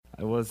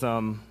I was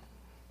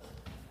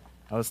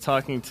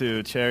talking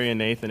to Cherry and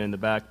Nathan in the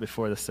back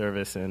before the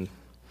service, and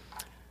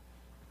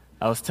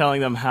I was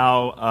telling them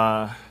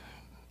how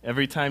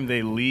every time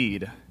they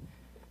lead,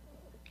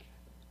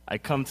 I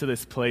come to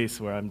this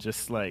place where I'm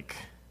just like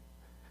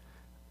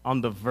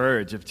on the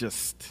verge of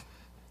just,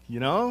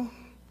 and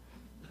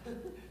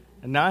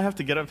now I have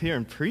to get up here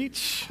and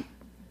preach.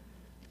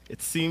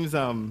 It seems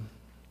that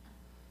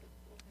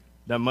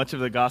much of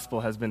the gospel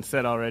has been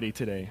said already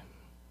today.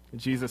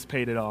 Jesus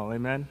paid it all.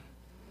 Amen?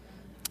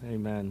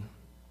 Amen.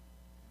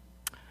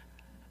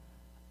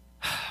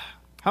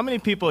 How many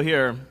people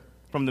here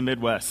from the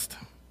Midwest?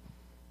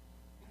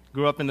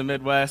 Grew up in the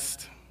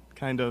Midwest,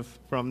 kind of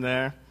from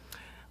there.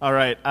 All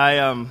right,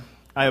 I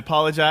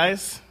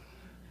apologize.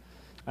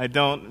 I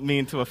don't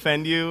mean to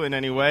offend you in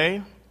any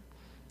way.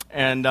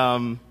 And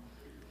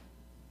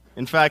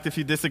in fact, if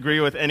you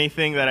disagree with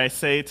anything that I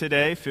say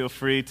today, feel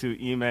free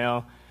to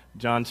email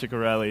John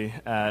Ciccarelli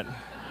at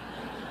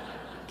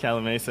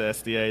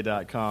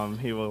calamesasda.com.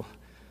 He will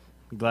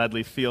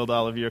gladly field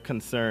all of your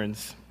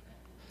concerns.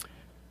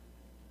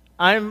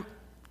 When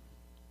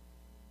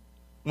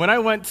I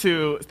went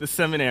to the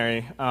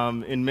seminary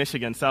in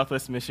Michigan,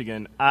 Southwest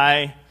Michigan,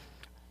 there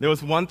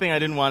was one thing I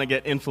didn't want to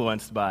get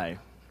influenced by,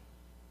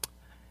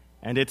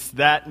 and it's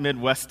that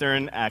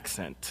Midwestern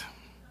accent.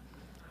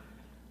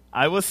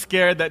 I was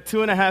scared that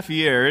 2.5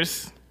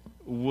 years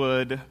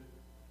would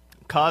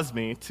cause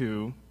me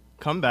to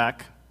come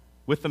back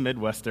with the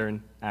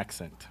Midwestern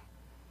accent.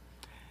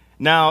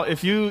 Now,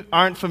 if you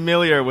aren't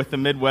familiar with the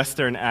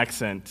Midwestern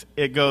accent,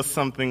 it goes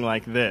something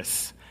like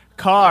this.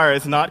 Car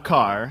is not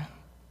car,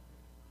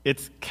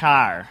 it's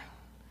car.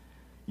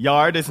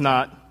 Yard is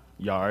not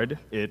yard,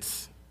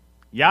 it's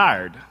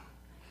yard.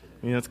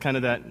 It's kind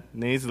of that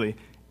nasally.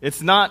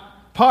 It's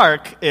not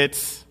park,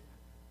 it's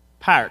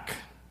park.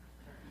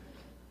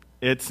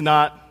 It's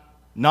not,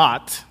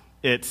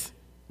 it's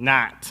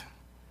not.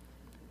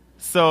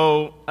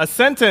 So a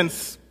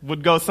sentence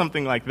would go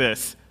something like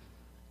this.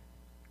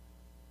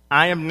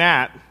 I am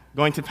not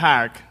going to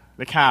park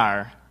the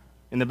car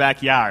in the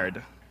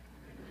backyard.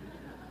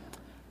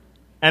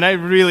 And I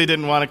really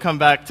didn't want to come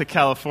back to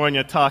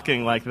California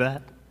talking like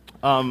that.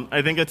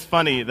 I think it's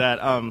funny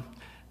that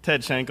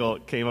Ted Schenkel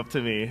came up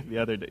to me the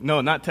other day.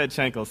 No, not Ted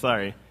Schenkel,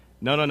 sorry.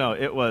 No,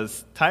 it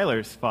was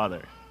Tyler's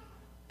father.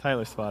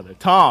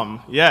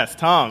 Tom, yes,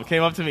 Tom,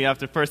 came up to me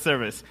after first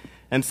service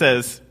and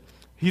says,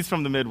 he's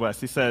from the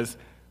Midwest, he says,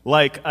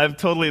 I'm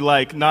totally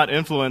not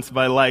influenced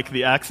by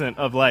the accent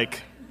of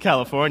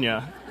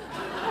California.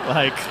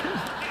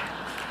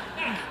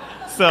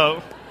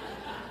 So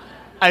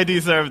I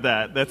deserve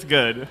that. That's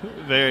good.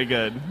 Very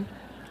good.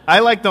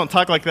 I don't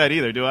talk like that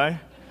either, do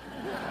I?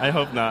 I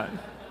hope not.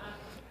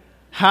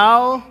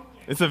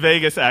 It's a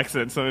Vegas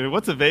accent. So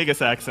what's a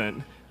Vegas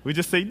accent? We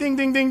just say ding,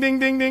 ding, ding, ding,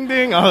 ding, ding,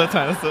 ding all the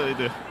time. That's what we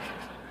do.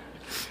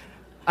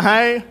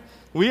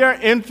 We are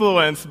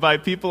influenced by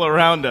people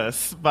around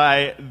us,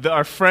 by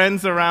our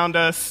friends around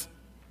us,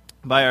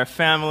 by our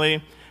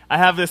family. I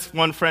have this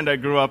one friend I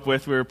grew up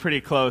with. We were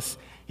pretty close.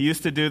 He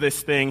used to do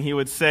this thing. He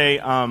would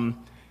say,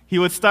 he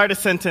would start a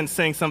sentence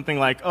saying something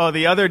like, oh,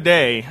 the other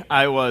day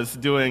I was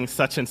doing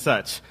such and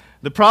such.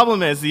 The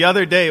problem is the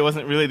other day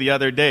wasn't really the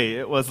other day.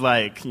 It was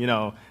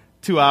 2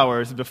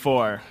 hours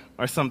before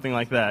or something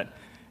like that.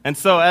 And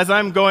so as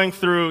I'm going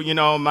through,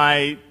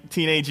 my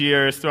teenage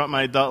years, throughout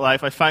my adult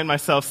life, I find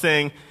myself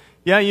saying,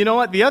 yeah, you know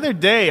what, the other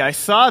day I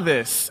saw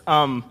this,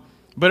 but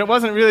it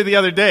wasn't really the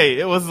other day.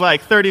 It was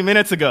 30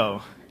 minutes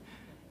ago.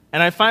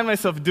 And I find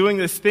myself doing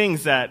these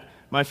things that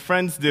my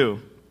friends do.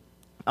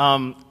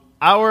 The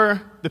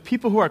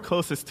people who are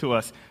closest to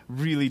us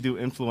really do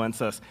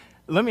influence us.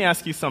 Let me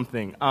ask you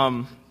something.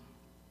 Let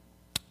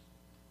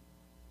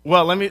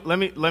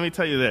me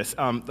tell you this.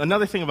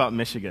 Another thing about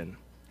Michigan.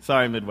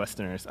 Sorry,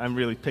 Midwesterners. I'm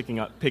really picking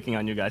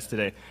on you guys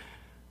today.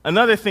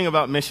 Another thing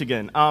about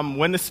Michigan.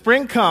 When the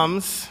spring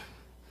comes,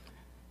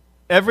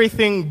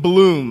 everything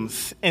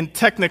blooms in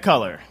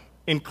Technicolor,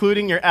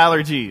 including your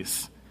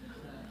allergies.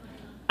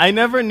 I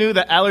never knew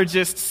that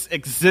allergists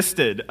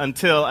existed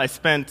until I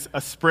spent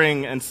a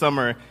spring and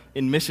summer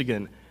in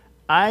Michigan.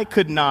 I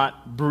could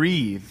not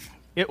breathe.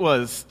 It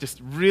was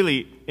just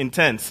really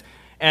intense.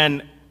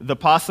 And the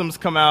possums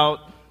come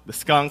out, the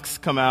skunks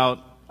come out.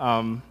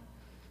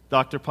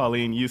 Dr.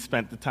 Pauline, you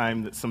spent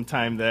some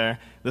time there.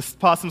 The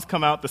possums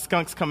come out, the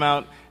skunks come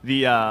out,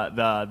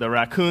 the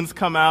raccoons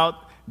come out,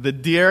 the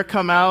deer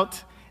come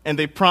out, and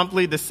they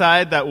promptly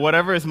decide that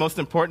whatever is most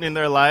important in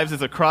their lives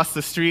is across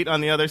the street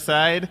on the other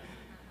side,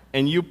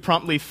 and you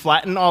promptly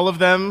flatten all of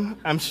them.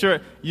 I'm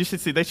sure you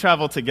should see, they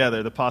travel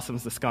together, the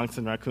possums, the skunks,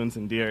 and raccoons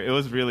and deer. It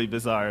was really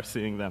bizarre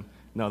seeing them.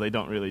 No, they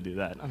don't really do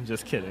that. I'm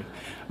just kidding.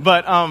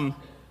 But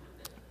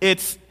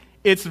it's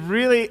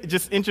really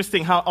just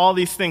interesting how all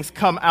these things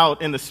come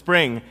out in the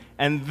spring.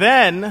 And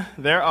then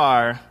there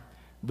are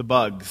the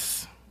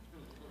bugs.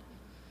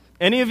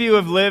 Any of you who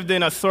have lived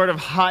in a sort of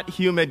hot,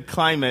 humid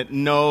climate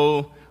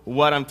know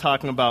what I'm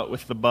talking about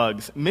with the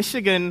bugs.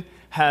 Michigan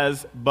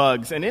has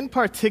bugs. And in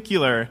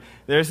particular,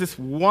 there's this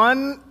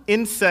one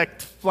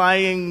insect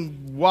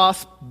flying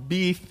wasp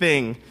bee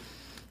thing.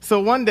 So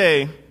one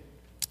day,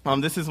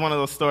 this is one of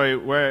those stories.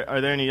 Where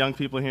are there any young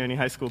people here? Any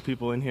high school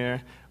people in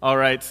here? All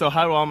right. So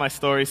how do all my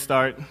stories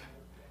start?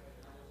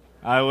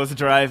 I was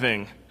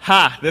driving.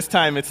 Ha! This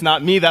time it's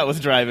not me that was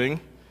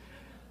driving.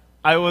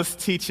 I was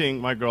teaching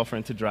my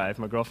girlfriend to drive.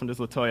 My girlfriend is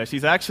Latoya.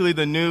 She's actually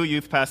the new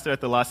youth pastor at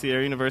the La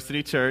Sierra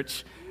University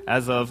Church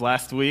as of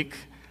last week.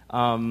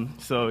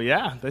 So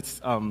yeah,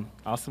 that's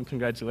awesome.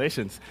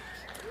 Congratulations.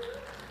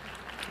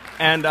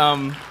 And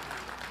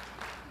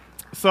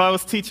so I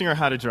was teaching her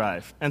how to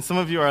drive. And some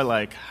of you are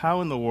like, how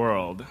in the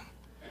world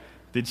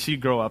did she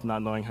grow up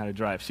not knowing how to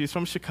drive? She's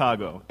from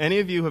Chicago. Any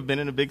of you who have been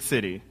in a big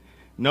city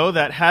know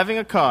that having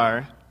a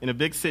car in a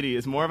big city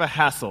is more of a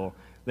hassle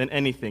than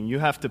anything. You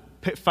have to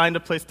find a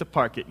place to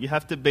park it. You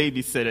have to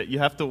babysit it. You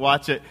have to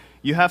watch it.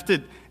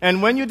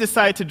 And when you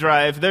decide to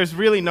drive, there's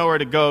really nowhere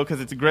to go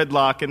because it's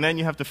gridlock, and then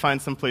you have to find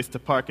some place to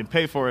park and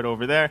pay for it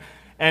over there,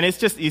 and it's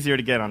just easier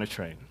to get on a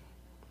train.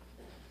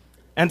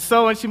 And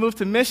so when she moved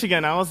to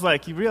Michigan, I was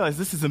like, you realize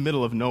this is the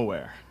middle of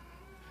nowhere.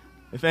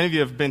 If any of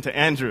you have been to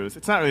Andrews,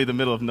 it's not really the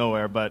middle of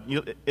nowhere, but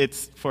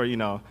it's for,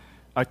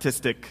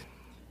 artistic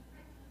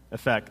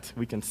effect,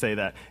 we can say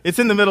that. It's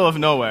in the middle of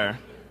nowhere.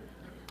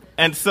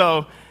 And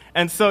so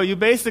you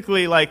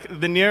basically, like,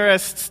 the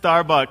nearest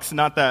Starbucks,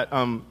 not that,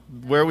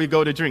 where we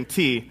go to drink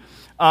tea,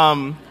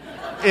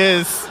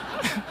 is,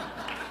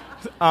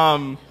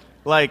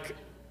 like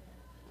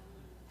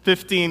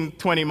 15,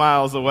 20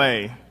 miles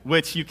away,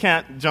 which you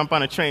can't jump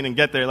on a train and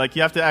get there. Like,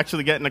 you have to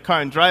actually get in a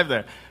car and drive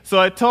there. So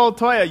I told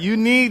Toya, you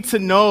need to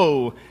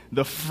know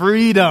the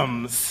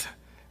freedoms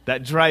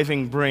that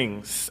driving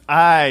brings.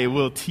 I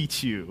will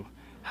teach you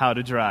how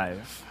to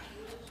drive.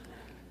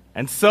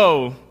 And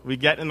so we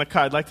get in the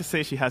car. I'd like to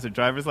say she has her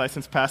driver's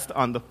license passed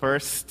on the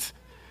first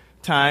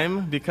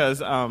time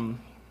because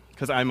I'm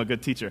a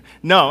good teacher.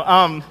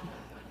 No,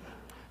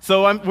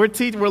 so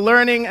we're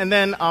learning, and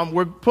then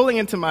we're pulling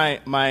into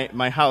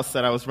my house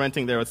that I was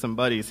renting there with some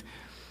buddies.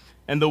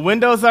 And the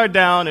windows are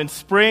down, and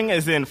spring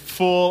is in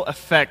full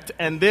effect.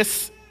 And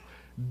this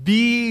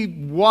bee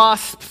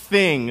wasp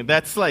thing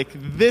that's like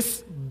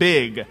this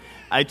big,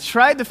 I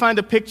tried to find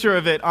a picture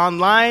of it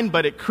online,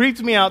 but it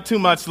creeped me out too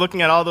much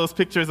looking at all those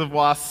pictures of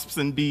wasps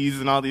and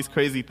bees and all these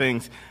crazy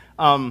things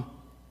that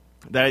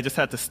I just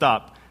had to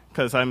stop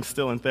because I'm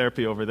still in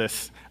therapy over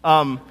this.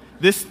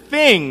 This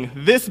thing,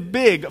 this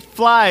big,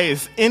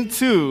 flies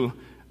into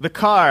the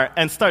car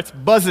and starts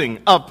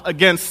buzzing up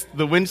against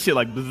the windshield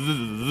like bzzz.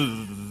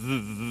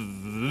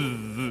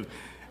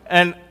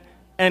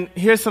 And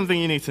here's something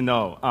you need to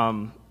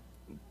know.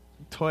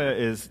 Toya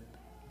is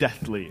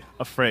deathly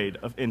afraid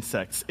of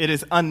insects. It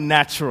is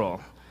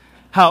unnatural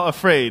how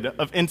afraid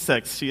of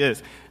insects she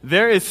is.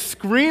 There is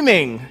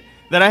screaming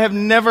that I have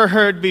never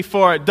heard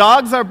before.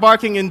 Dogs are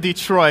barking in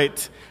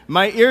Detroit.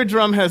 My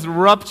eardrum has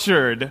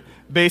ruptured,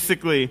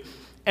 basically.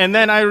 And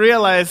then I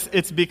realize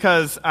it's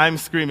because I'm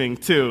screaming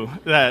too,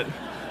 that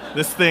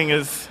this thing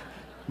is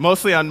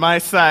mostly on my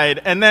side.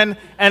 And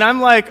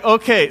I'm like,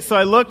 okay, so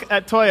I look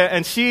at Toya,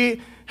 and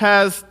she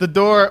has the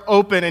door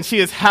open, and she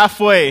is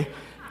halfway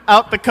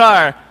out the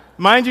car.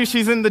 Mind you,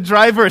 she's in the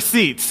driver's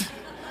seat,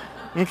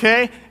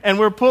 okay? And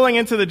we're pulling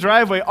into the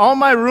driveway. All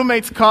my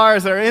roommates'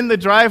 cars are in the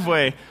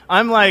driveway.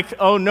 I'm like,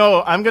 oh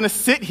no, I'm going to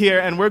sit here,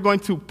 and we're going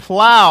to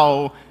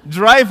plow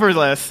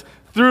driverless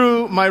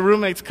through my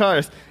roommates'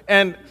 cars.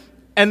 And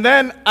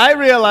then I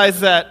realize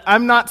that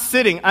I'm not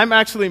sitting.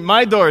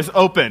 My door is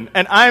open,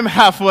 and I'm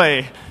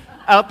halfway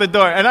out the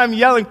door. And I'm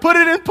yelling, put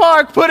it in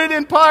park, put it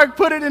in park,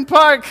 put it in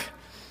park.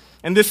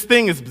 And this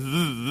thing is...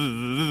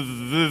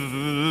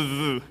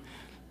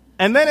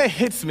 And then it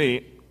hits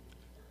me,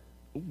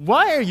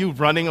 why are you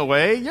running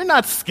away? You're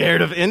not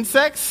scared of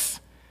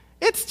insects.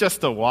 It's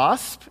just a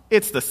wasp.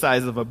 It's the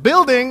size of a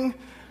building,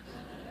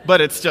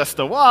 but it's just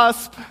a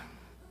wasp.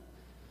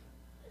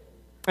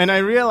 And I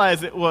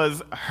realized it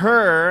was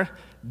her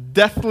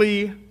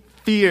deathly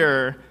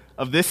fear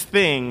of this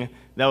thing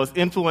that was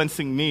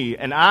influencing me,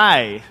 and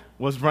I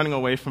was running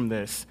away from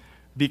this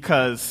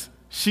because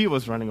she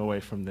was running away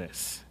from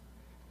this.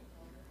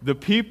 The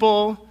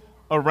people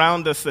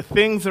around us, the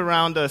things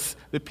around us,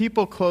 the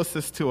people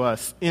closest to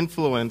us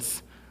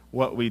influence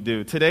what we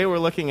do. Today we're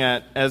looking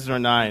at Ezra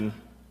 9.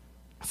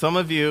 Some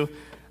of you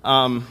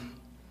are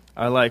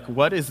like,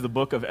 what is the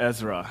book of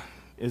Ezra?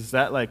 Is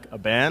that like a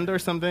band or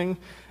something?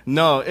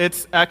 No,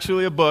 it's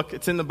actually a book.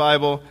 It's in the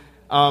Bible.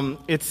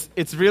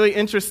 It's really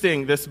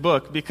interesting, this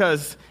book,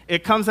 because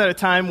it comes at a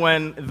time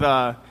when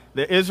the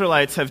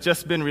Israelites have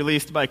just been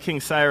released by King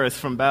Cyrus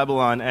from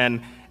Babylon,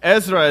 and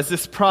Ezra is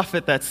this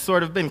prophet that's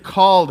sort of been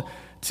called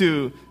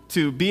to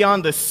be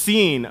on the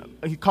scene,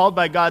 called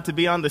by God to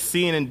be on the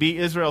scene and be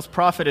Israel's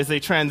prophet as they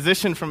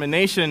transition from a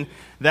nation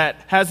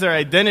that has their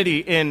identity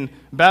in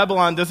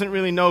Babylon, doesn't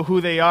really know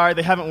who they are.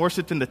 They haven't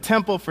worshipped in the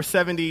temple for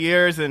 70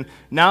 years, and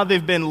now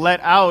they've been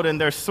let out,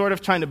 and they're sort of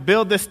trying to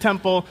build this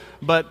temple,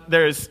 but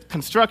there's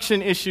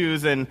construction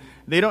issues, and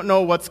they don't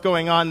know what's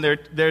going on.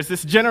 There's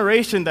this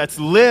generation that's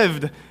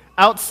lived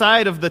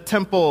outside of the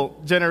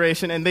temple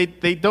generation, and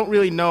they don't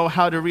really know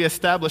how to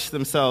reestablish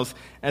themselves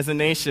as a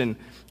nation.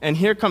 And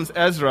here comes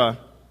Ezra,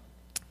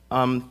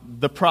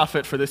 the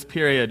prophet for this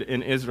period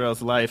in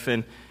Israel's life,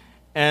 and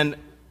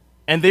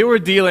they were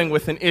dealing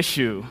with an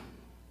issue.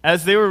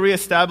 As they were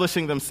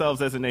reestablishing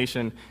themselves as a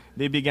nation,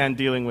 they began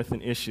dealing with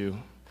an issue.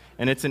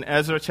 And it's in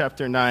Ezra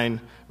chapter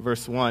 9,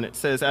 verse 1. It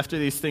says, "After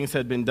these things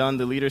had been done,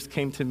 the leaders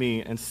came to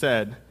me and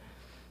said,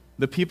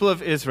 'The people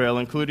of Israel,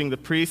 including the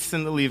priests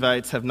and the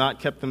Levites, have not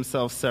kept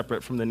themselves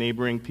separate from the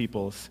neighboring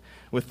peoples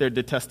with their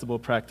detestable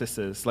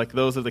practices, like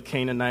those of the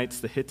Canaanites,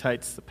 the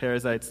Hittites, the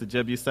Perizzites, the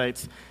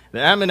Jebusites,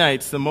 the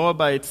Ammonites, the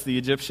Moabites, the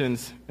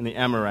Egyptians, and the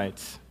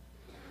Amorites.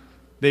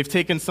 They've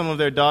taken some of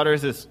their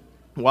daughters as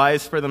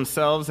wives for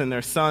themselves and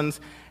their sons,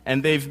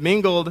 and they've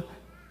mingled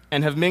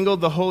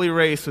the holy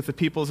race with the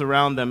peoples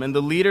around them, and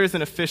the leaders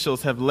and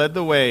officials have led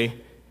the way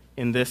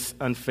in this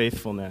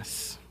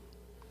unfaithfulness.'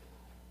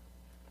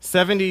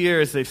 70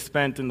 years they've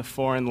spent in the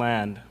foreign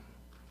land,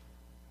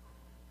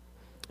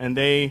 and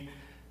they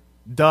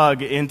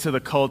dug into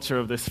the culture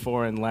of this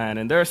foreign land,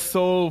 and they're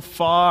so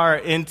far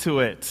into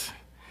it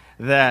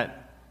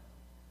that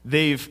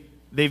they've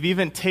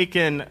even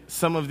taken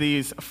some of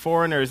these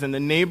foreigners and the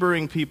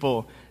neighboring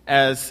people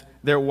as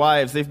their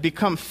wives. They've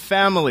become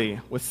family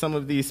with some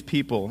of these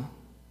people.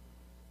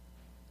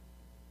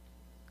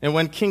 And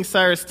when King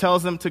Cyrus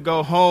tells them to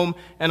go home,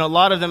 and a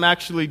lot of them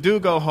actually do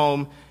go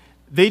home,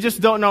 they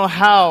just don't know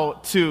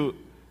how to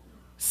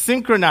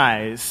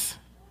synchronize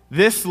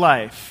this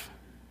life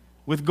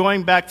with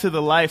going back to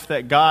the life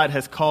that God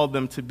has called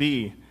them to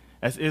be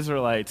as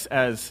Israelites,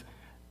 as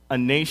a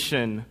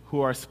nation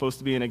who are supposed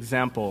to be an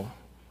example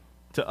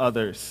to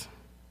others,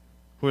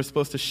 who are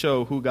supposed to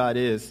show who God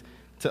is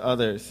to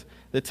others.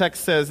 The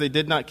text says they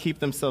did not keep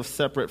themselves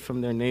separate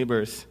from their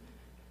neighbors.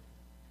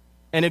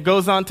 And it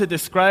goes on to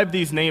describe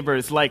these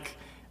neighbors like,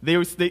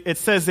 it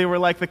says they were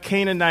like the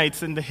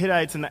Canaanites and the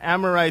Hittites and the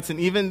Amorites and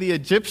even the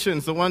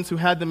Egyptians, the ones who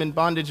had them in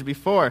bondage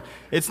before.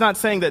 It's not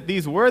saying that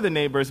these were the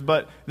neighbors,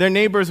 but their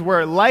neighbors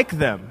were like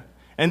them.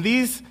 And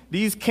these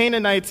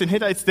Canaanites and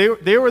Hittites,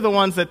 they were the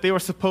ones that they were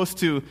supposed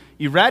to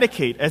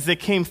eradicate as they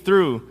came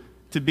through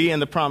to be in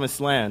the promised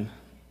land.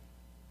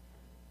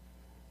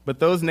 But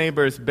those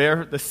neighbors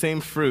bear the same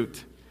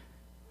fruit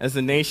as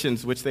the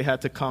nations which they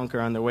had to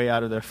conquer on their way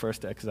out of their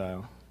first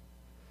exile.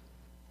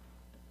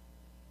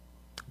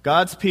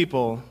 God's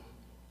people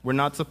were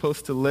not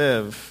supposed to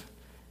live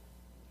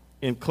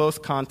in close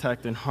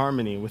contact and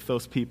harmony with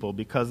those people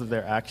because of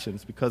their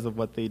actions, because of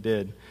what they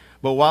did.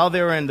 But while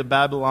they were in the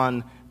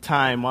Babylon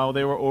time, while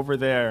they were over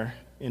there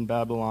in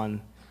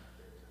Babylon,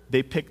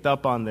 they picked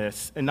up on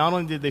this. And not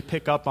only did they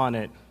pick up on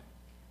it,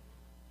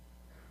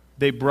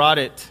 they brought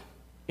it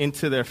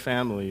into their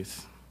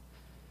families.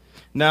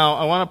 Now,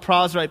 I want to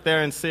pause right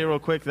there and say real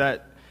quick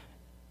that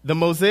the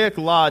Mosaic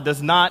Law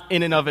does not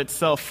in and of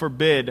itself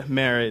forbid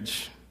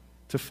marriage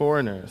to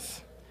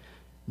foreigners.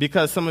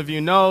 Because some of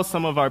you know,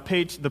 some of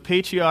the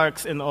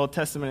patriarchs in the Old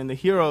Testament and the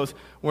heroes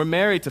were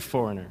married to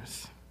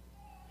foreigners.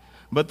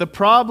 But the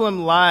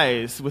problem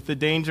lies with the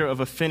danger of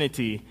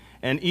affinity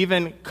and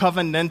even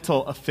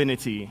covenantal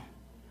affinity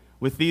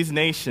with these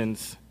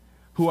nations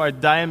who are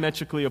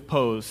diametrically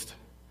opposed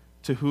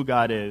to who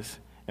God is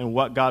and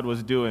what God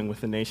was doing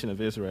with the nation of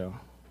Israel.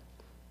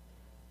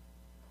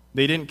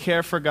 They didn't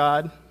care for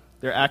God.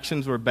 Their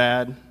actions were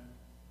bad.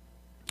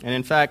 And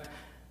in fact,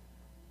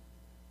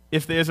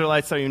 if the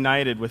Israelites are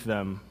united with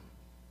them,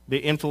 they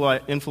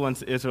influence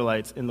the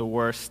Israelites in the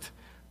worst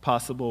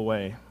possible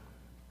way.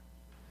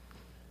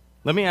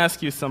 Let me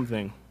ask you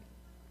something.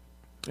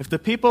 If the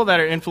people that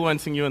are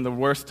influencing you in the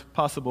worst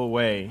possible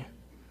way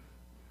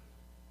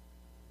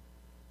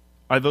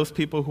are those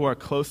people who are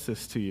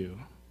closest to you,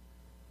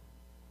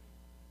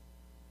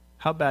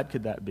 how bad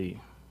could that be?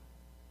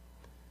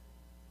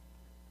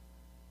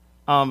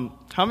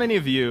 How many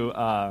of you,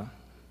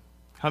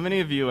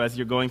 as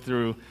you're going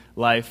through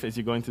life, as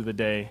you're going through the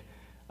day,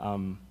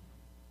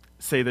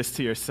 say this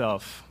to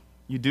yourself?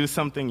 You do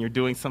something, you're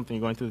doing something,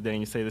 you're going through the day,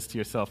 and you say this to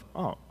yourself,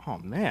 oh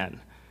man,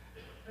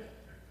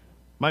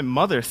 my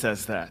mother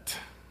says that.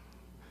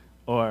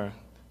 Or,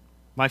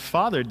 my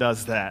father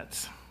does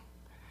that.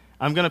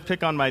 I'm going to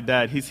pick on my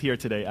dad. He's here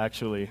today,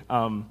 actually.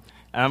 And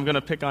I'm going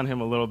to pick on him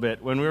a little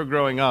bit. When we were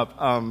growing up,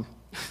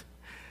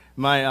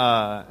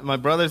 my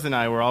brothers and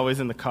I were always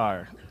in the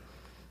car.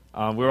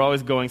 We were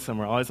always going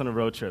somewhere, always on a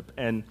road trip.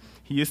 And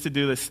he used to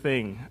do this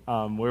thing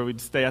where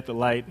we'd stay at the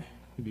light,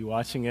 we'd be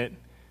watching it,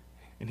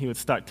 and he would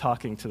start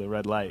talking to the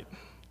red light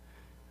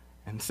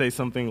and say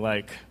something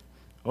like,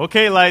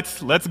 "Okay,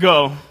 lights, let's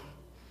go.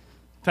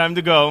 Time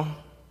to go."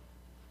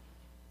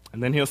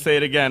 And then he'll say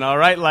it again, "All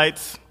right,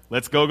 lights,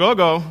 let's go, go,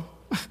 go."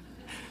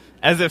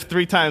 As if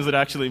 3 times would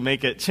actually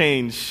make it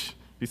change.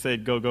 He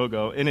said, "Go, go,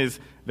 go," in his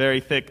very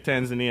thick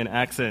Tanzanian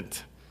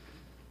accent.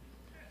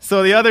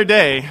 So the other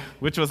day,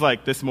 which was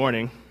like this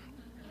morning,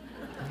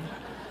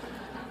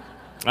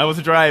 I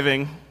was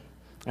driving,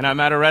 and I'm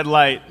at a red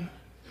light,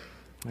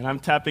 and I'm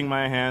tapping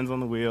my hands on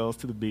the wheels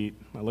to the beat.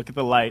 I look at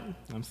the light, and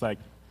I'm just like,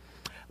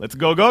 "Let's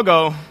go, go,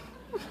 go."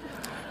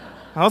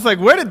 I was like,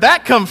 where did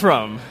that come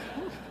from?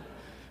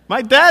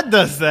 My dad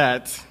does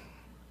that.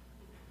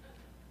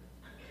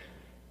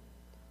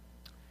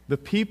 The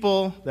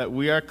people that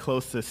we are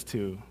closest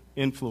to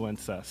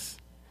influence us.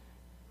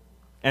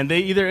 And they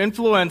either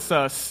influence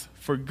us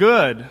for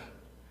good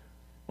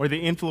or they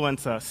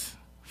influence us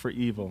for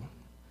evil.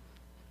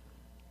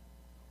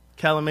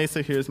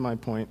 Calamasa, here's my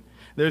point.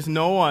 There's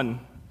no one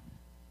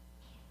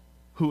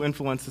who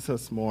influences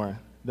us more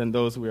than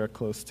those we are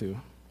close to.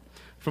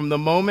 From the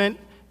moment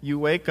you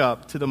wake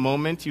up to the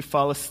moment you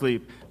fall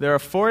asleep, there are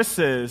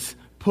forces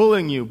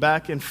pulling you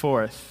back and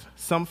forth,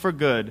 some for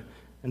good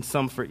and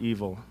some for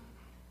evil.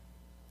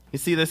 You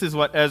see, this is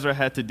what Ezra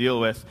had to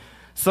deal with.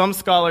 Some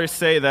scholars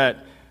say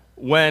that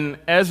when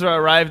Ezra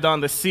arrived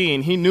on the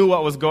scene, he knew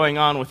what was going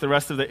on with the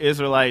rest of the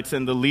Israelites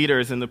and the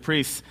leaders and the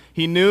priests.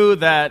 He knew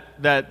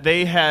that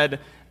they had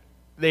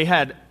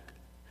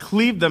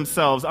cleaved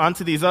themselves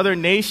onto these other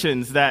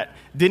nations that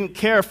didn't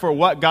care for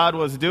what God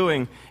was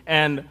doing.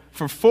 And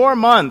for 4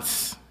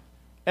 months,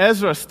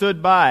 Ezra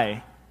stood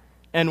by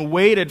and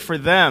waited for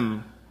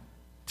them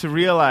to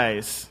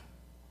realize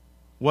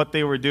what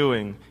they were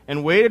doing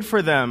and waited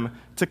for them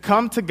to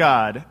come to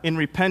God in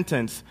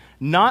repentance,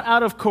 not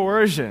out of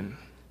coercion,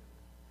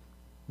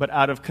 but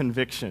out of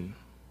conviction.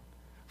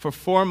 For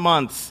 4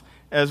 months,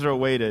 Ezra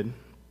waited.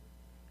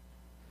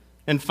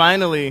 And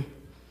finally,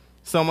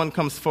 someone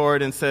comes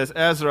forward and says,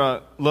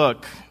 Ezra,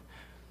 look,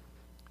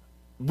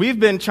 we've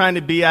been trying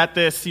to be at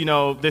this,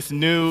 this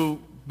new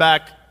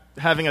back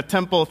having a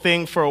temple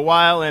thing for a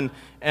while, and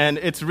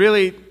it's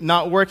really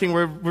not working.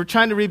 We're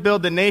trying to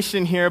rebuild the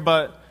nation here,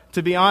 but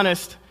to be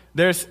honest,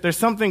 there's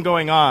something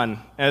going on,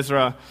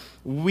 Ezra.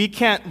 We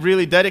can't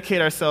really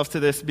dedicate ourselves to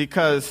this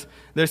because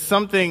there's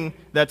something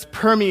that's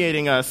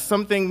permeating us,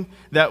 something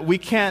that we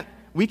can't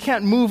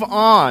move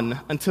on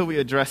until we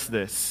address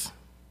this.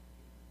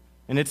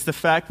 And it's the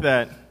fact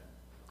that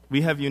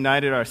we have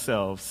united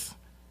ourselves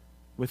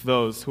with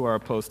those who are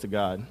opposed to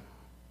God.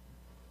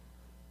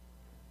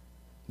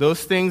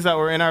 Those things that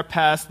were in our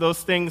past,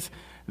 those things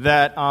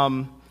that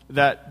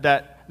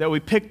we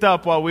picked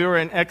up while we were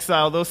in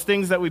exile, those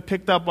things that we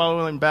picked up while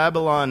we were in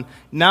Babylon,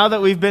 now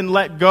that we've been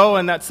let go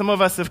and that some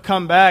of us have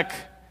come back,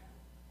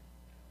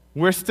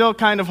 we're still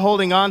kind of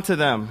holding on to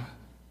them.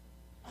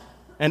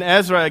 And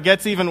Ezra, it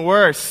gets even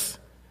worse.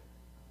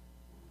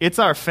 It's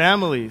our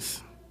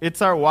families.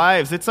 It's our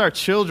wives. It's our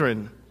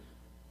children.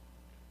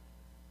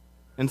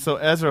 And so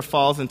Ezra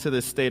falls into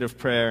this state of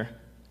prayer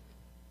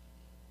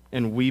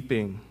and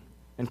weeping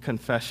and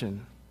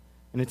confession.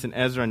 And it's in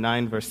Ezra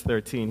 9, verse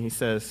 13. He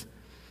says,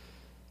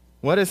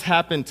 "What has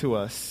happened to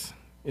us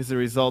is the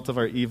result of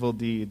our evil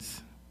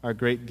deeds, our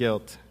great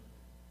guilt.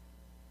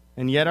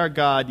 And yet, our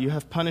God, you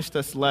have punished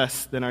us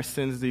less than our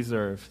sins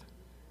deserved,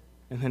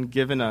 and then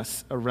given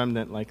us a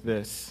remnant like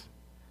this.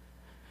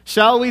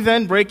 Shall we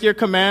then break your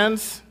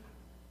commands?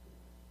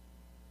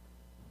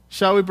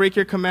 Shall we break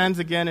your commands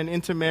again and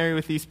intermarry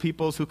with these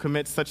peoples who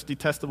commit such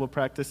detestable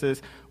practices?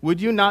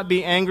 Would you not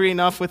be angry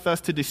enough with us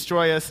to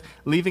destroy us,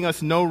 leaving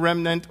us no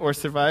remnant or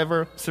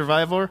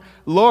survivor?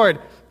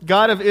 Lord,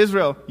 God of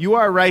Israel, you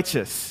are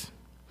righteous.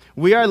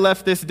 We are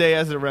left this day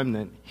as a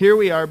remnant. Here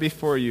we are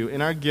before you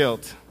in our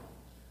guilt,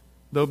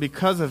 though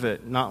because of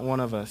it, not one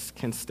of us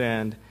can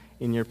stand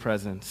in your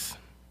presence."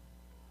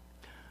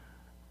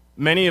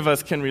 Many of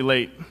us can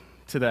relate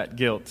to that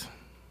guilt,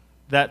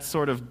 that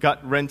sort of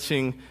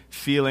gut-wrenching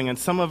feeling. And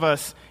some of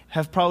us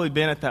have probably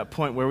been at that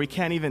point where we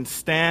can't even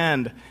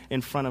stand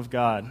in front of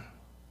God,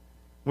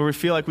 where we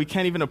feel like we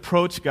can't even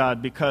approach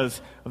God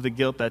because of the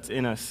guilt that's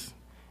in us.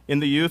 In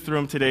the youth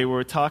room today, we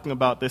were talking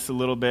about this a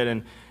little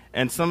bit,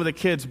 and some of the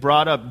kids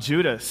brought up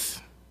Judas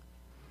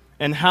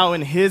and how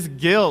in his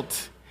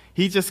guilt,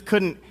 he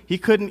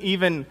couldn't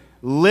even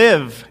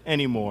live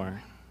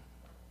anymore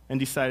and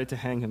decided to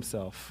hang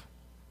himself.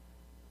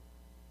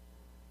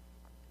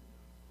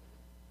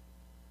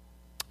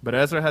 But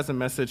Ezra has a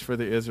message for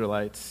the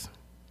Israelites,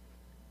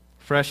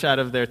 fresh out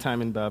of their time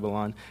in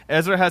Babylon.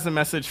 Ezra has a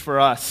message for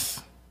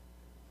us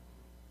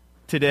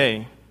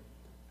today,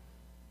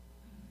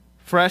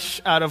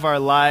 fresh out of our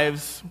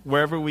lives,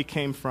 wherever we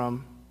came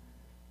from.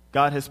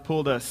 God has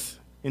pulled us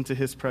into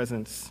his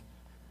presence.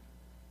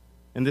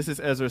 And this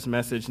is Ezra's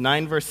message.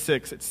 9 verse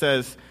 6, it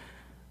says,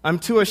 "I'm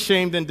too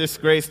ashamed and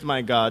disgraced,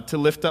 my God, to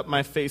lift up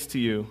my face to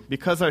you.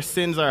 Because our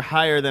sins are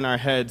higher than our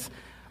heads,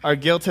 our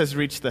guilt has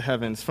reached the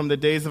heavens. From the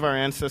days of our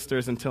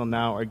ancestors until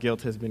now, our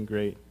guilt has been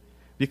great.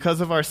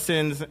 Because of our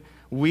sins,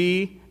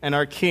 we and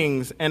our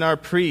kings and our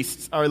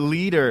priests, our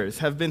leaders,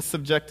 have been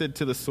subjected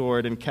to the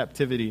sword and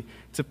captivity,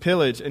 to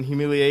pillage and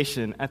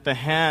humiliation at the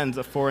hands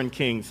of foreign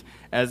kings,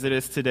 as it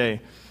is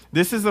today."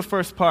 This is the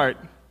first part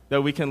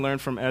that we can learn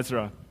from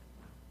Ezra.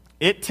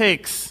 It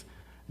takes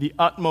the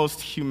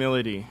utmost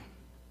humility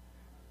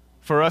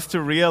for us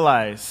to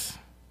realize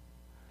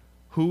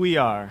who we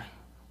are,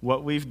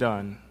 what we've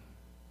done,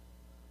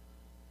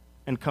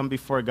 and come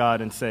before God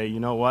and say, "You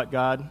know what,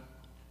 God?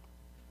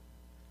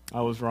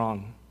 I was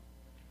wrong.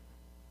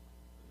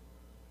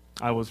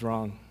 I was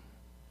wrong."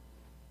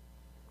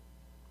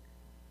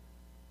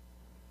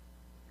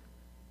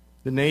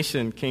 The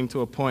nation came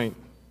to a point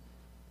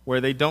where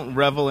they don't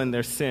revel in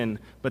their sin,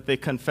 but they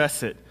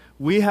confess it.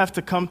 We have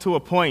to come to a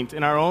point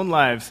in our own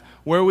lives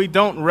where we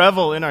don't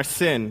revel in our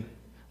sin,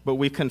 but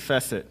we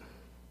confess it.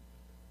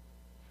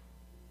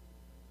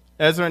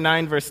 Ezra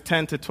 9, verse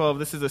 10 to 12,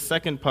 this is the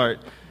second part.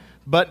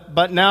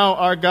 But now,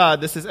 our God,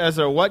 this is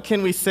Ezra, what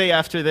can we say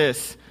after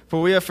this?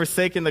 For we have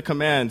forsaken the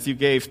commands you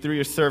gave through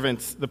your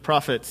servants, the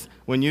prophets,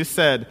 when you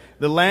said,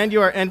 the land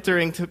you are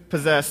entering to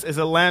possess is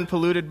a land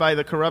polluted by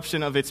the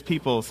corruption of its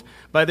peoples.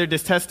 By their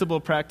detestable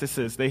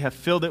practices, they have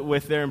filled it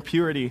with their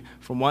impurity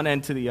from one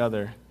end to the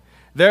other.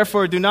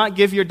 Therefore, do not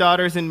give your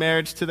daughters in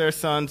marriage to their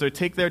sons, or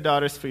take their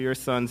daughters for your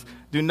sons.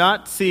 Do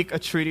not seek a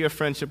treaty of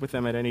friendship with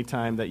them at any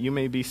time, that you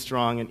may be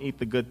strong and eat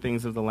the good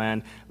things of the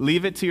land.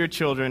 Leave it to your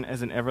children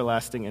as an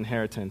everlasting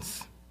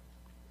inheritance.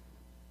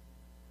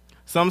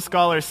 Some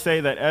scholars say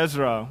that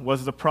Ezra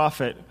was the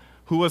prophet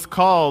who was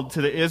called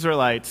to the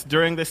Israelites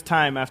during this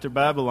time after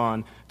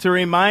Babylon to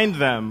remind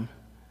them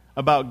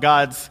about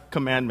God's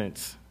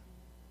commandments,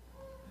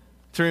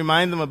 to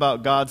remind them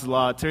about God's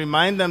law, to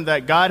remind them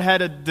that God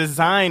had a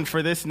design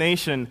for this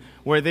nation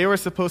where they were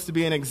supposed to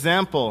be an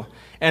example.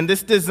 And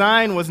this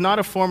design was not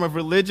a form of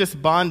religious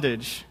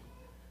bondage,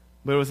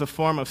 but it was a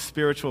form of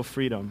spiritual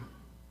freedom.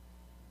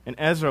 And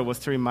Ezra was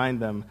to remind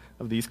them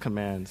of these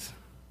commands.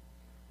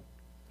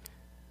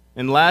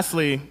 And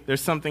lastly,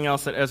 there's something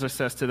else that Ezra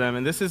says to them,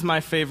 and this is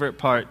my favorite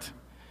part.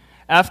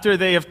 After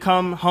they have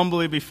come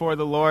humbly before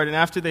the Lord, and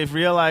after they've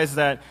realized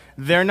that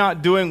they're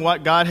not doing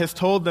what God has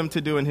told them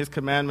to do in his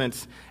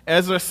commandments,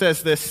 Ezra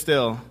says this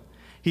still.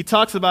 He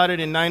talks about it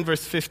in 9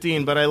 verse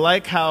 15, but I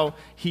like how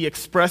he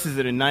expresses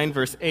it in 9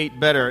 verse 8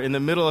 better. In the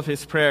middle of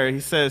his prayer, he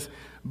says,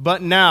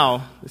 but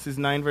now, this is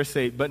 9 verse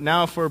 8, but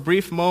now for a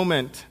brief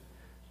moment,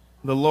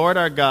 the Lord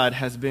our God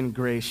has been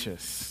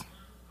gracious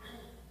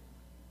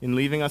in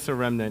leaving us a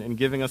remnant and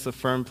giving us a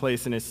firm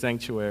place in his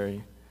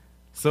sanctuary.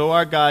 So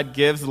our God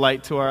gives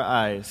light to our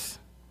eyes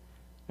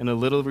and a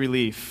little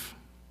relief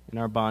in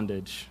our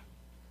bondage.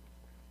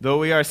 Though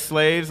we are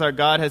slaves, our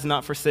God has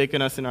not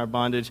forsaken us in our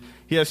bondage.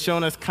 He has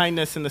shown us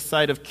kindness in the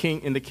sight of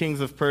the kings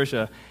of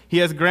Persia. He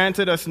has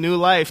granted us new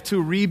life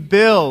to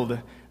rebuild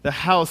the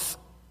house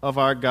of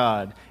our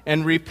God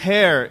and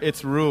repair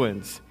its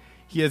ruins.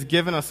 He has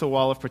given us a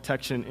wall of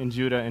protection in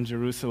Judah and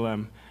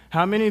Jerusalem.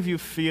 How many of you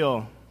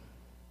feel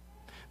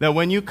that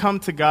when you come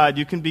to God,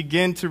 you can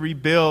begin to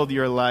rebuild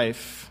your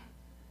life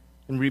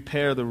and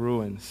repair the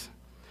ruins?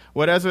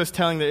 What Ezra is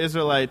telling the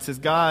Israelites is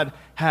God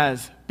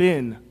has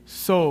been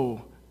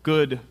so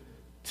good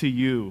to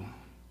you.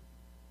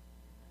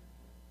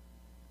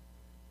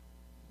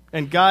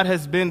 And God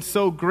has been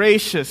so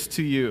gracious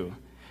to you.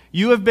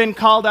 You have been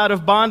called out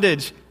of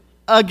bondage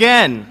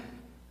again.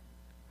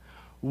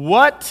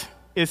 What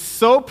is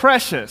so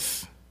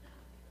precious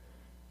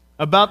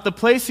about the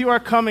place you are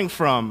coming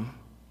from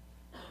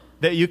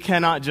that you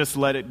cannot just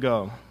let it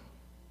go?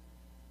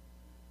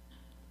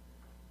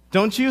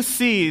 Don't you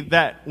see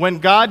that when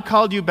God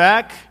called you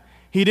back,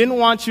 he didn't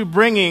want you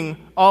bringing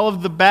all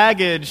of the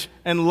baggage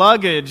and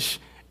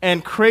luggage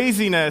and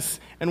craziness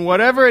and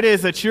whatever it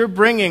is that you're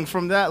bringing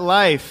from that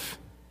life.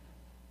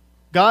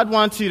 God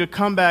wants you to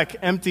come back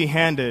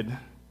empty-handed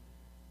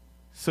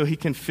so he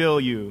can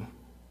fill you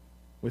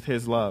with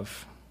his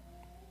love.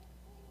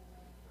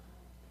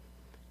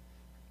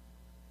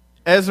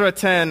 Ezra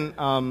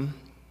 10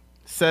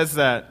 says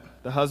that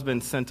the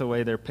husbands sent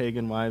away their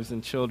pagan wives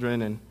and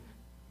children and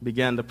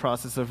began the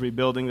process of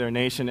rebuilding their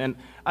nation. And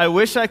I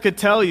wish I could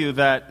tell you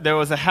that there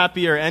was a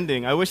happier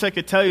ending. I wish I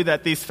could tell you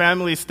that these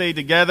families stayed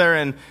together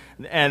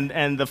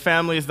and the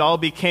families all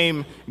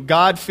became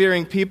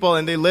God-fearing people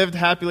and they lived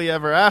happily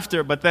ever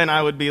after, but then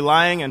I would be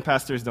lying, and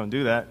pastors don't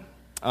do that.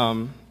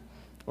 Or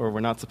we're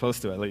not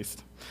supposed to, at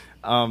least.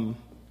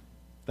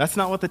 That's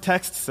not what the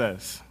text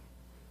says.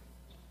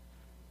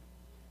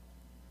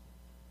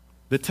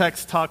 The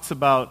text talks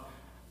about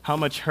how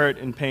much hurt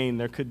and pain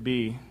there could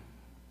be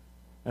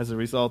as a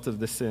result of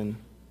the sin.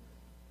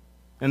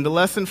 And the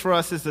lesson for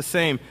us is the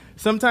same.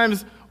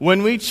 Sometimes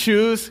when we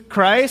choose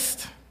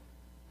Christ,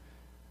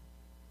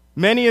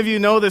 many of you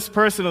know this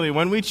personally,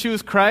 when we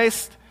choose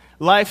Christ,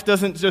 life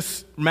doesn't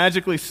just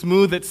magically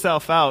smooth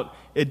itself out.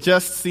 It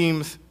just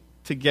seems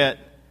to get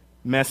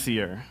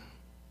messier.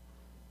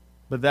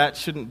 But that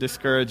shouldn't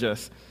discourage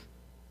us.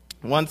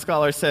 One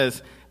scholar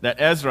says that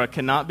Ezra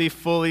cannot be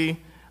fully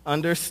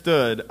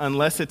understood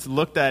unless it's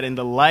looked at in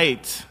the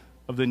light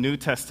of the New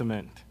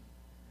Testament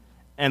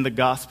and the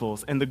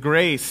Gospels and the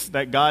grace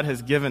that God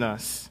has given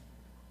us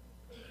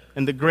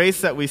and the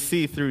grace that we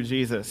see through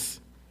Jesus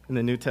in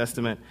the New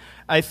Testament.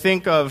 I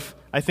think of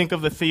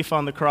the thief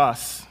on the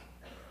cross.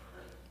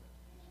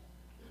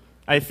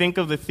 I think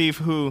of the thief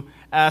who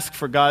asked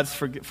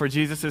for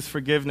Jesus'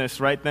 forgiveness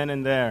right then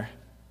and there,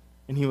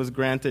 and he was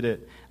granted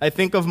it. I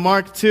think of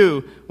Mark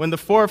 2, when the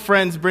 4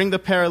 friends bring the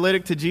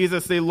paralytic to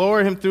Jesus, they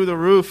lower him through the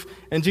roof,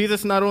 and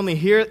Jesus not only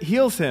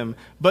heals him,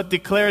 but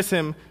declares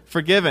him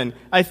forgiven.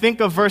 I think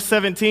of verse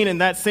 17 in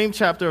that same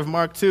chapter of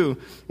Mark 2,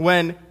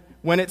 when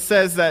it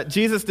says that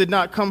Jesus did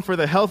not come for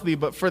the healthy,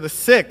 but for the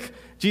sick.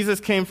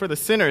 Jesus came for the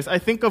sinners. I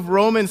think of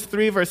Romans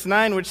 3, verse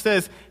 9, which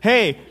says,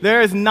 hey,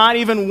 there is not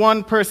even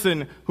one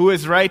person who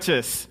is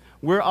righteous.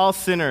 We're all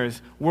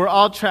sinners. We're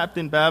all trapped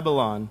in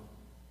Babylon.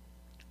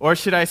 Or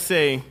should I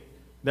say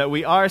that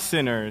we are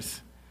sinners,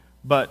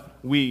 but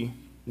we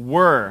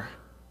were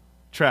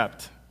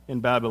trapped in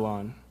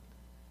Babylon?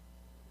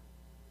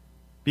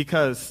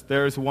 Because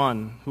there is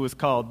one who is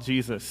called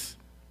Jesus,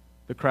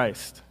 the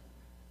Christ,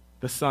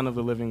 the Son of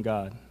the living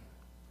God,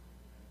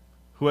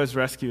 who has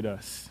rescued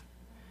us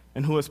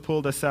and who has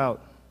pulled us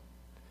out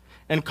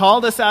and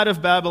called us out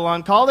of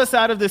Babylon, called us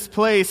out of this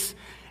place,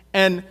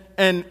 and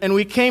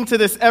we came to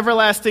this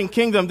everlasting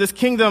kingdom, this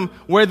kingdom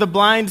where the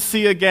blind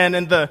see again,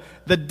 and the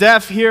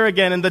deaf hear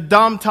again, and the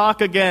dumb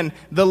talk again,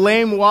 the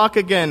lame walk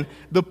again,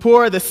 the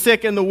poor, the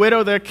sick, and the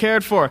widow they're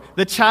cared for.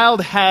 The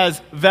child has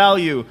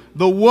value.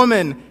 The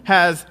woman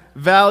has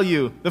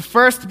value. The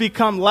first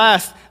become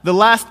last. The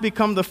last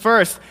become the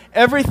first.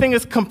 Everything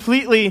is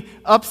completely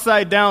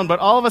upside down, but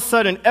all of a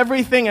sudden,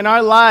 everything in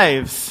our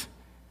lives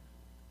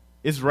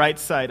is right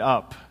side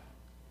up.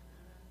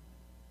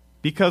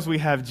 Because we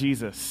have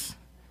Jesus.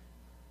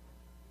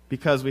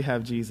 Because we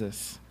have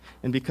Jesus.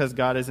 And because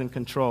God is in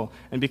control.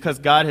 And because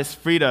God has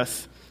freed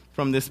us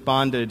from this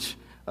bondage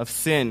of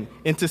sin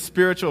into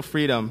spiritual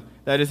freedom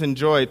that is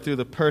enjoyed through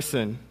the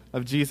person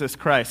of Jesus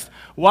Christ.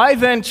 Why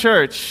then,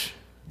 church,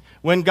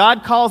 when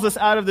God calls us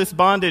out of this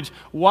bondage,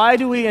 why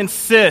do we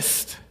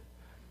insist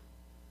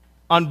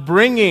on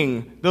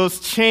bringing those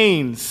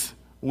chains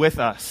with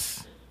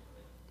us?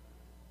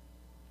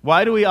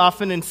 Why do we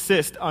often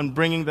insist on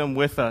bringing them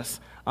with us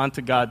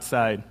onto God's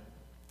side?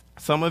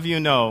 Some of you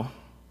know,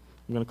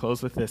 I'm going to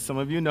close with this, some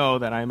of you know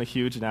that I'm a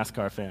huge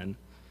NASCAR fan.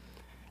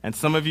 And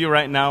some of you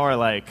right now are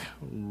like,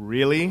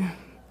 really?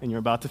 And you're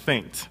about to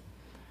faint.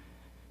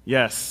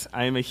 Yes,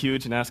 I am a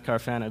huge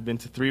NASCAR fan. I've been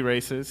to 3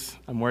 races.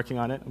 I'm working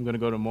on it. I'm going to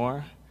go to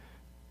more.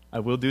 I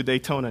will do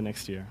Daytona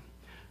next year.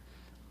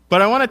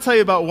 But I want to tell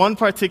you about one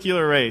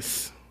particular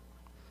race.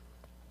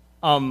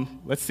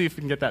 Let's see if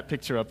we can get that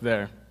picture up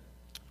there.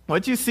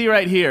 What you see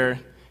right here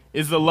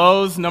is the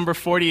Lowe's number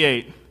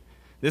 48.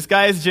 This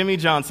guy is Jimmy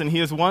Johnson. He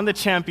has won the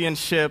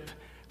championship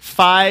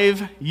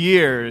 5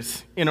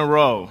 years in a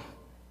row.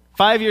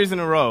 5 years in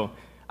a row.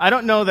 I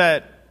don't know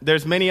that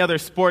there's many other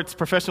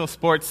professional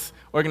sports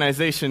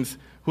organizations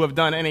who have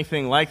done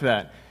anything like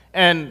that.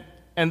 And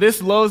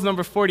this Lowe's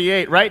number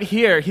 48, right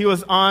here, he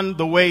was on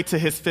the way to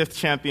his 5th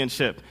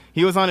championship.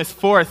 He was on his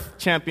 4th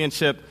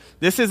championship.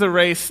 This is a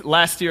race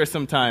last year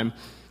sometime.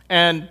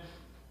 And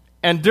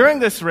during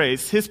this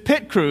race, his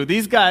pit crew,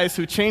 these guys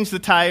who change the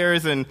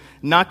tires and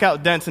knock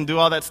out dents and do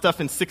all that stuff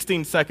in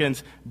 16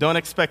 seconds, don't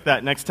expect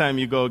that next time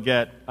you go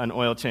get an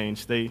oil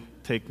change. They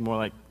take more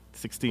like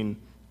 16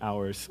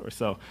 hours or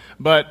so.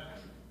 But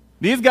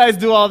these guys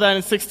do all that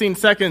in 16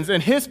 seconds,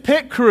 and his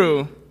pit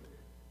crew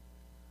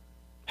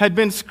had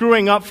been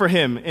screwing up for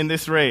him in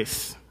this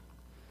race.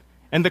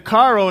 And the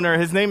car owner,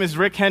 his name is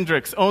Rick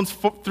Hendricks, owns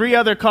 3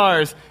 other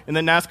cars in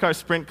the NASCAR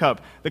Sprint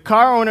Cup. The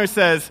car owner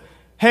says,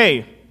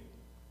 hey,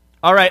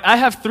 all right, I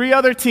have 3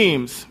 other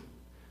teams,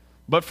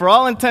 but for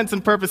all intents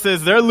and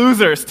purposes, they're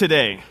losers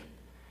today.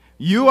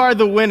 You are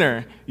the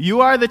winner.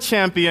 You are the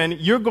champion.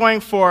 You're going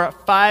for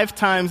 5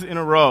 times in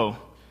a row.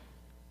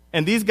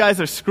 And these guys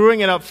are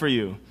screwing it up for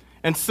you.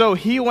 And so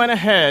he went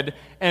ahead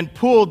and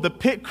pulled the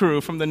pit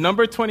crew from the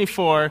number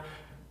 24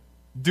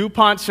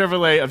 DuPont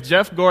Chevrolet of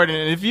Jeff Gordon.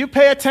 And if you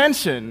pay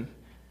attention,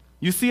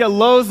 you see a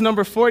Lowe's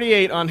number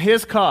 48 on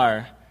his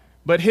car,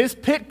 but his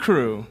pit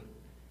crew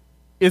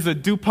is a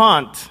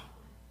DuPont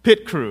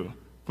pit crew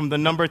from the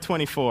number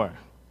 24.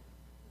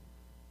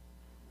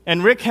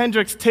 And Rick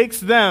Hendricks takes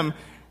them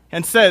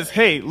and says,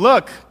 hey,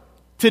 look,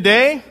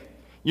 today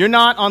you're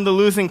not on the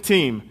losing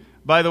team.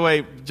 By the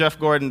way, Jeff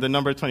Gordon, the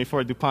number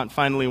 24 DuPont,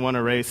 finally won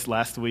a race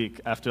last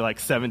week after like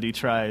 70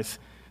 tries.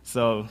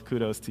 So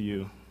kudos to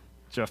you,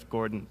 Jeff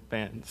Gordon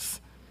fans.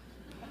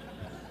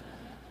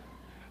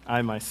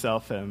 I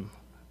myself am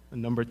a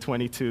number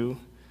 22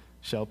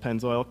 Shell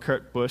Pennzoil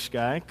Kurt Busch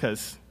guy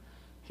because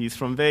he's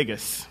from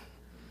Vegas.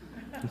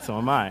 And so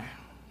am I.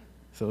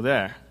 So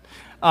there.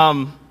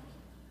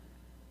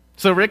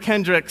 So Rick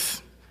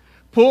Hendricks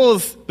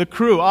pulls the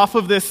crew off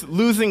of this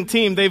losing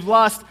team. They've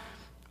lost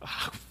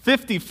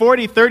 50,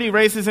 40, 30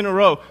 races in a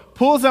row.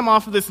 Pulls them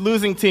off of this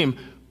losing team.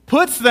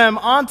 Puts them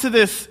onto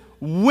this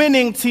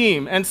winning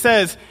team and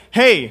says,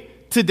 hey,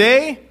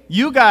 today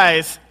you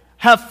guys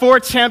have 4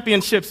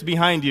 championships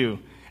behind you.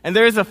 And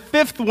there is a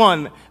 5th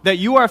one that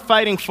you are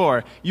fighting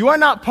for. You are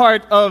not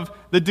part of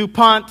the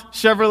DuPont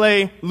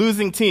Chevrolet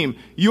losing team.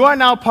 You are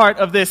now part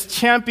of this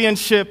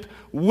championship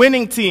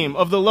winning team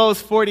of the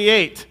Lowe's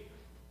 48.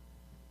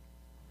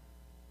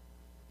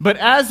 But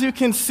as you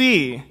can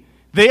see,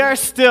 they are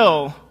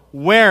still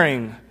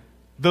wearing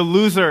the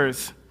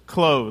loser's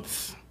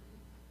clothes.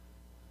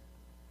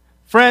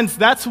 Friends,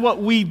 that's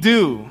what we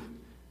do.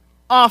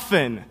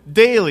 Often,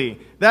 daily.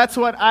 That's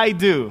what I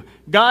do.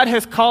 God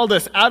has called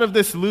us out of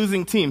this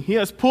losing team. He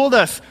has pulled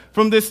us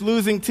from this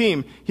losing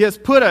team. He has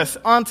put us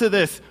onto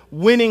this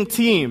winning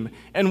team,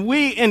 and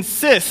we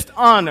insist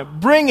on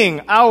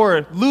bringing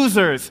our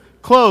losers'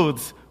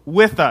 clothes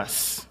with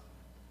us.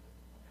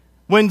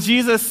 When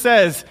Jesus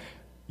says,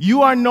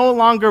 you are no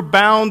longer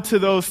bound to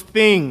those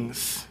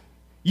things.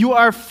 You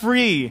are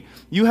free.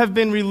 You have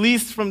been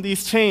released from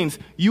these chains.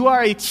 You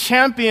are a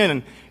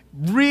champion.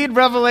 Read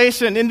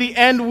Revelation. In the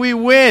end, we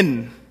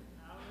win.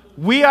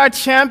 We are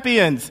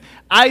champions.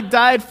 I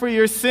died for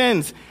your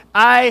sins.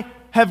 I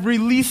have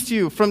released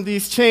you from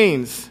these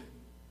chains.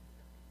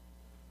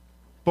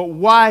 But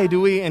why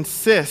do we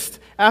insist,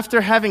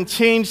 after having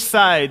changed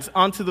sides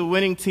onto the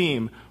winning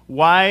team,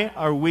 why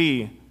are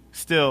we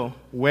still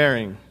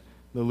wearing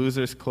the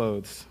loser's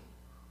clothes?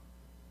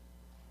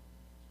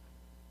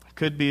 It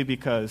could be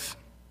because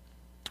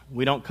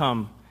we don't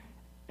come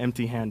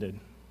empty-handed.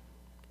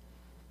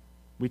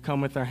 We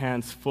come with our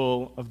hands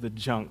full of the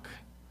junk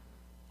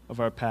of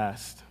our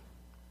past.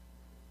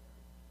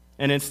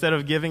 And instead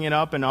of giving it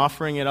up and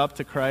offering it up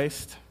to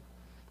Christ,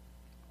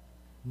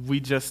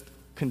 we just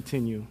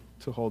continue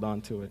to hold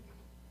on to it.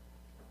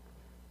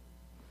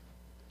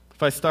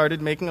 If I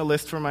started making a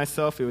list for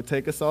myself, it would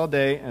take us all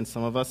day, and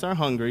some of us are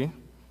hungry.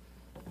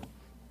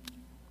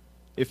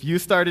 If you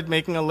started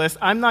making a list,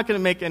 I'm not going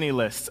to make any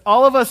lists.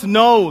 All of us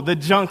know the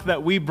junk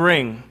that we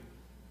bring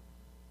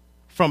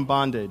from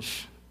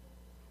bondage.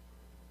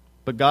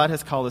 But God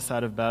has called us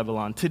out of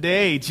Babylon.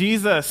 Today,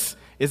 Jesus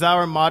is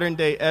our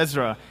modern-day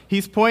Ezra.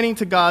 He's pointing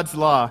to God's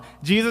law.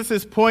 Jesus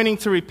is pointing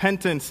to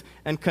repentance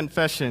and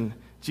confession.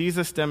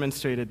 Jesus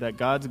demonstrated that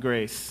God's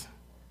grace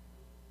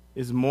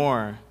is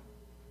more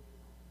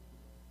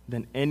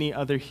than any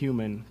other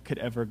human could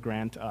ever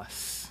grant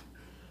us.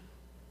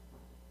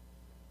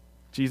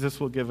 Jesus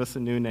will give us a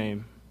new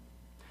name.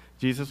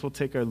 Jesus will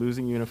take our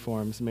losing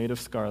uniforms made of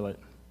scarlet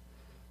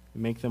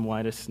and make them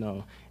white as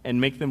snow and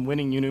make them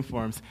winning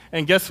uniforms.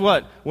 And guess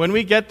what? When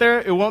we get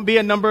there, it won't be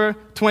a number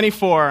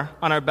 24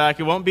 on our back.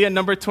 It won't be a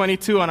number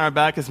 22 on our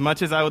back, as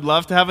much as I would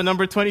love to have a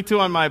number 22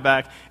 on my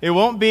back. It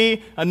won't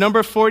be a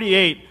number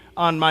 48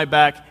 on my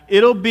back.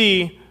 It'll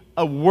be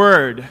a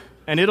word,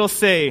 and it'll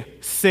say,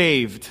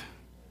 saved.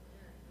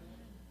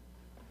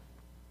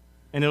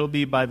 And it'll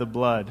be by the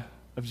blood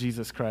of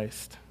Jesus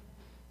Christ.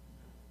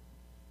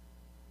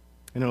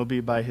 And it'll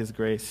be by his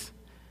grace.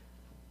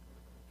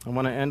 I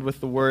want to end with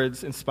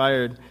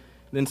the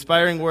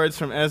inspiring words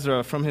from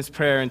Ezra from his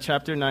prayer in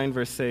chapter 9,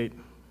 verse 8.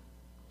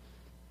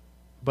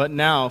 But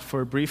now,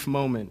 for a brief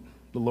moment,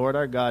 the Lord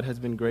our God has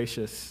been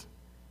gracious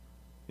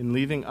in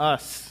leaving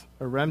us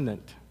a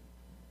remnant,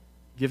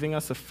 giving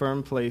us a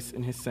firm place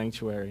in his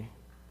sanctuary.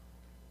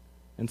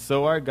 And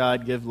so our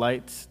God gives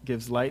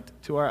light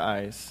to our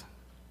eyes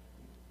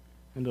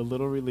and a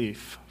little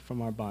relief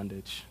from our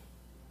bondage.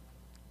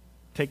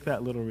 Take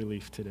that little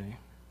relief today.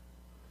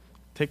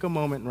 Take a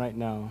moment right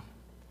now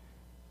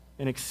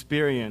and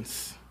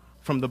experience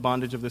from the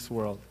bondage of this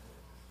world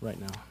right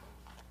now.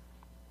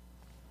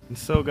 And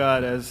so,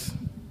 God, as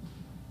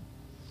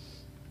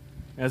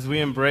we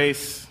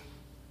embrace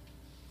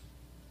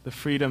the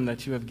freedom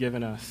that you have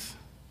given us,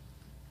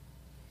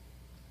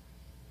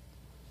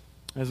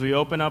 as we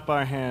open up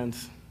our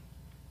hands,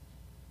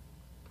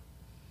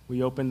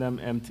 we open them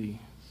empty.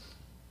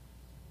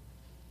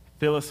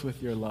 Fill us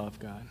with your love,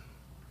 God,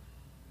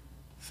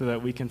 so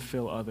that we can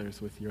fill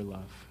others with your love.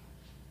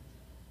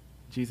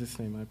 In Jesus'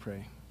 name I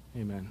pray.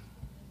 Amen.